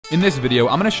In this video,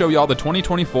 I'm going to show y'all the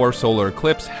 2024 solar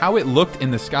eclipse, how it looked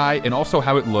in the sky, and also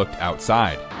how it looked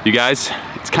outside. You guys,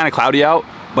 it's kind of cloudy out,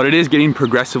 but it is getting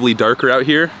progressively darker out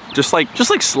here. Just like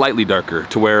slightly darker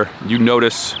to where you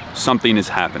notice something is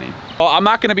happening. Well, I'm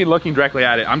not going to be looking directly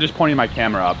at it. I'm just pointing my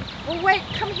camera up. Well, wait,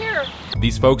 come here.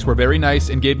 These folks were very nice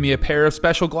and gave me a pair of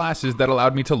special glasses that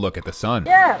allowed me to look at the sun.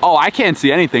 Yeah. Oh, I can't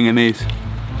see anything in these.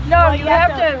 No, well, you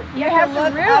have to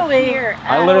look really. Here.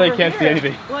 I literally can't see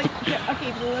anything. Well, okay,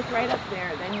 if you look right up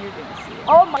there, then you're gonna see it.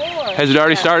 Oh my Lord. Has it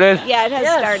already started? Yeah, it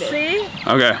has started. See?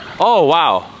 Okay. Oh,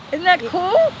 wow. Isn't that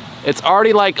cool? It's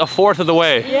already like a fourth of the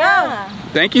way. Yeah.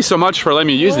 Thank you so much for letting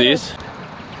me use these.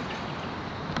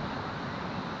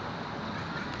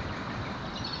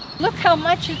 Look how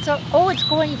much it's, oh, it's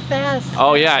going fast.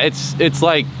 Oh yeah, it's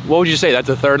like, what would you say, that's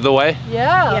a third of the way?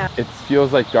 Yeah. It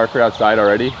feels like darker outside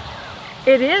already.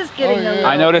 It is getting a little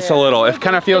I noticed bit. a little. It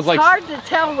kind of feels like... It's hard to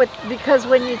tell because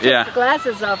when you take the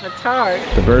glasses off, it's hard.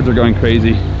 The birds are going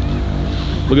crazy.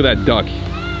 Look at that duck.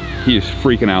 He is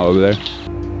freaking out over there.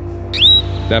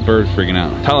 That bird's freaking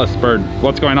out. Tell us, bird,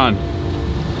 what's going on?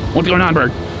 What's going on, bird?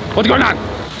 What's going on?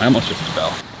 I almost just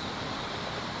fell.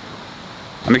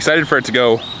 I'm excited for it to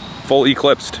go full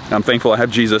eclipsed. I'm thankful I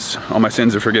have Jesus. All my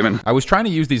sins are forgiven. I was trying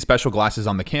to use these special glasses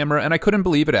on the camera and I couldn't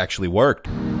believe it actually worked.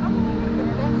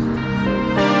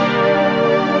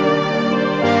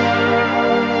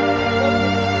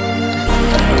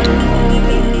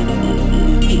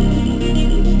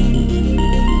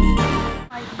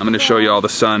 I'm gonna show you all the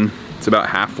sun. It's about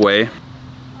halfway.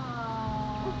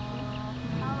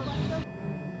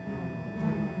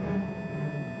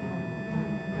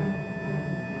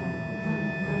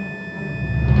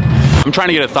 I'm trying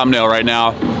to get a thumbnail right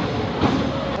now.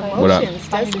 What up?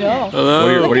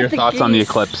 Hello. What are your thoughts on the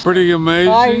eclipse? Pretty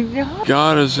amazing.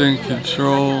 God is in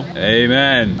control.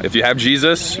 Amen. If you have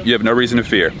Jesus, you have no reason to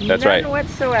fear. That's right. None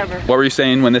whatsoever. What were you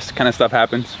saying when this kind of stuff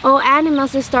happens? Oh,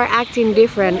 animals, they start acting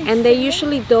different and they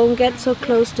usually don't get so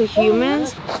close to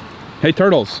humans. Hey,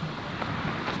 turtles.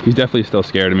 He's definitely still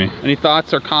scared of me. Any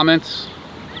thoughts or comments?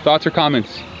 Thoughts or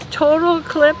comments? Total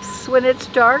eclipse when it's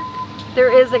dark,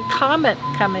 there is a comet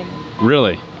coming.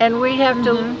 Really? And we have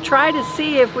to try to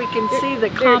see if we can see the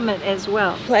comet as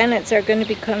well. Planets are going to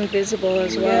become visible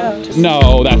as well. Yeah.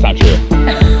 No, that's not true.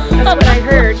 That's what I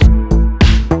heard.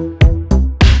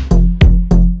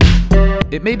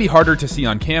 It may be harder to see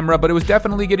on camera, but it was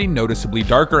definitely getting noticeably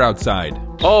darker outside.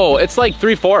 Oh, it's like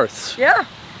 3/4. Yeah,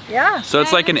 yeah. So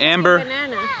it's like an amber.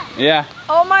 Banana. Yeah.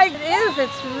 Oh my, it is.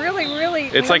 It's really.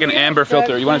 It's like an amber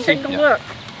filter. You want to see? Take a look.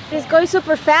 It's going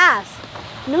super fast.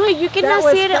 No, you cannot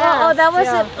see it. Oh, that was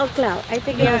a cloud. I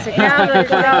think it was a cloud. Yeah, the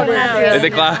cloud is. Is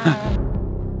it cloud?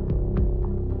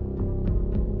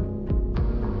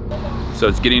 So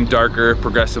it's getting darker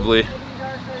progressively.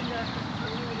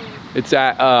 It's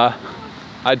at,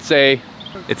 I'd say,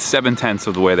 it's 7/10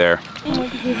 of the way there.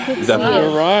 Definitely.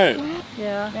 You're right.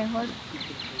 Yeah.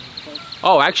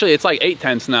 Oh, actually, it's like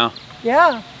 8/10 now.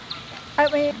 Yeah. I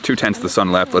mean. 2/10 of the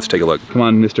sun left. Let's take a look. Come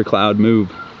on, Mr. Cloud,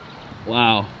 move.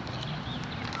 Wow.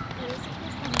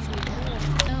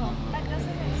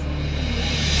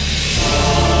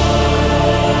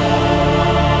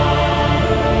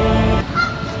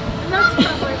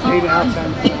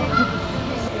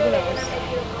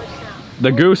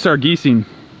 The goose are geesing.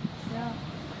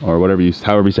 Or whatever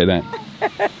however you say that.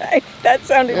 That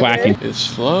sounded Quacking. It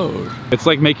slowed. It's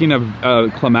like making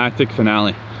a climactic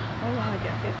finale.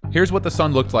 Here's what the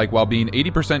sun looked like while being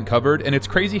 80% covered, and it's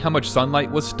crazy how much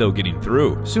sunlight was still getting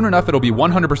through. Soon enough, it'll be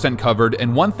 100% covered,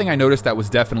 and one thing I noticed that was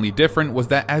definitely different was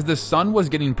that as the sun was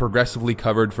getting progressively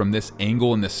covered from this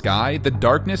angle in the sky, the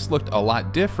darkness looked a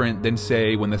lot different than,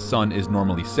 say, when the sun is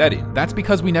normally setting. That's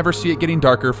because we never see it getting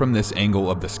darker from this angle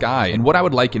of the sky, and what I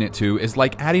would liken it to is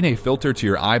like adding a filter to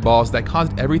your eyeballs that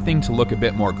caused everything to look a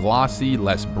bit more glossy,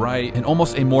 less bright, and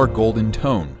almost a more golden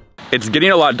tone. It's getting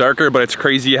a lot darker, but it's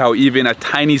crazy how even a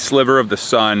tiny sliver of the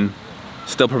sun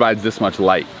still provides this much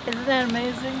light. Isn't that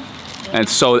amazing? And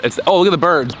so it's, oh, look at the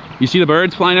birds. You see the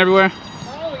birds flying everywhere?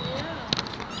 Oh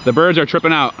yeah. The birds are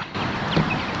tripping out.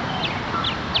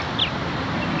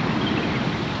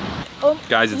 Oh,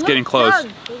 Guys, it's look, getting close.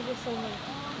 Doug.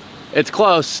 It's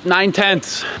close,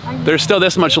 9/10. There's still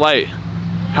this much light.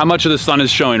 How much of the sun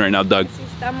is showing right now, Doug?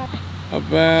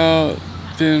 About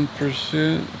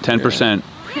 10%. 10%.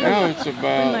 Now it's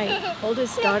about My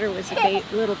oldest daughter was a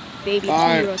little baby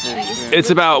 2-year-old. 5%. It's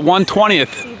about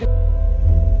 1/20th.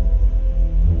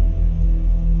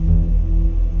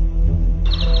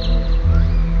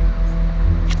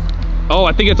 Oh,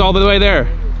 I think it's all the way there.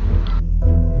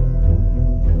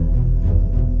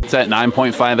 It's at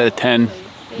 9.5 out of 10,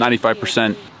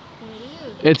 95%.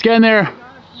 It's getting there.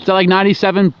 It's at like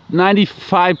 97,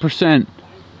 95%.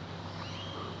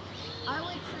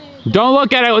 Don't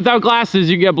look at it without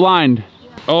glasses, you get blind.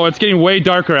 Oh, it's getting way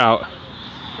darker out.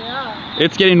 Yeah.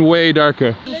 It's getting way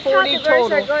darker. Look how the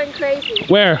birds are going crazy.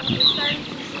 Where? They're starting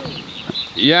to sing.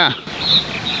 Yeah.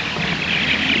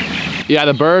 Yeah,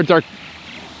 the birds are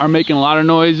making a lot of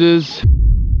noises.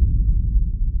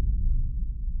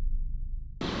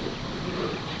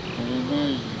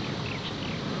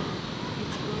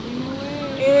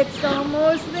 It's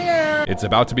almost there. It's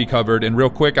about to be covered, and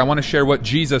real quick, I want to share what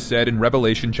Jesus said in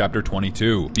Revelation chapter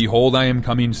 22. Behold, I am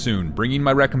coming soon, bringing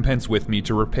my recompense with me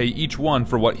to repay each one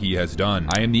for what he has done.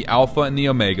 I am the Alpha and the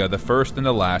Omega, the first and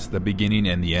the last, the beginning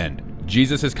and the end.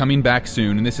 Jesus is coming back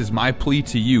soon, and this is my plea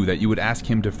to you that you would ask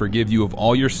him to forgive you of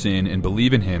all your sin and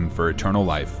believe in him for eternal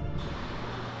life.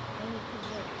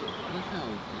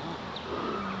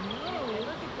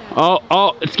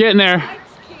 Oh, it's getting there.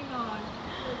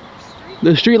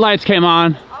 The street lights came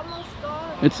on.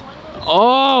 It's,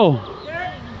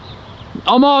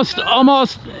 almost,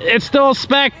 it's still a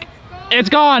speck. It's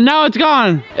gone, now it's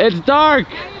gone. It's dark.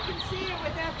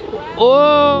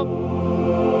 Oh.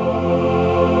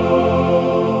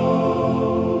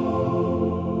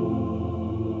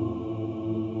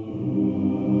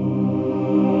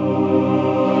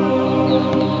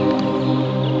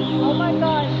 Oh my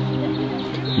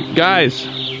gosh. Guys,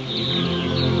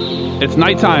 it's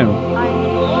nighttime.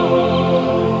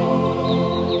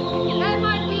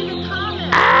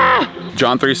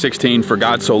 John 3:16, for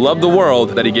God so loved the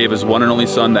world that he gave his one and only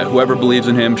son, that whoever believes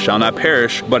in him shall not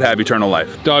perish, but have eternal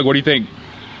life. Doug, what do you think?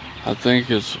 I think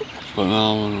it's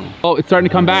phenomenal. Oh, it's starting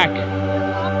to come back.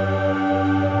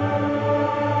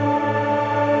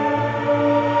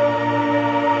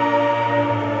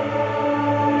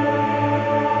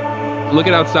 Look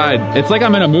at outside. It's like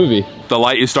I'm in a movie. The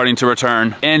light is starting to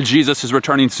return, and Jesus is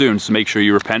returning soon, so make sure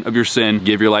you repent of your sin,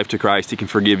 give your life to Christ. He can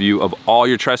forgive you of all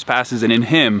your trespasses, and in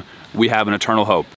him, we have an eternal hope.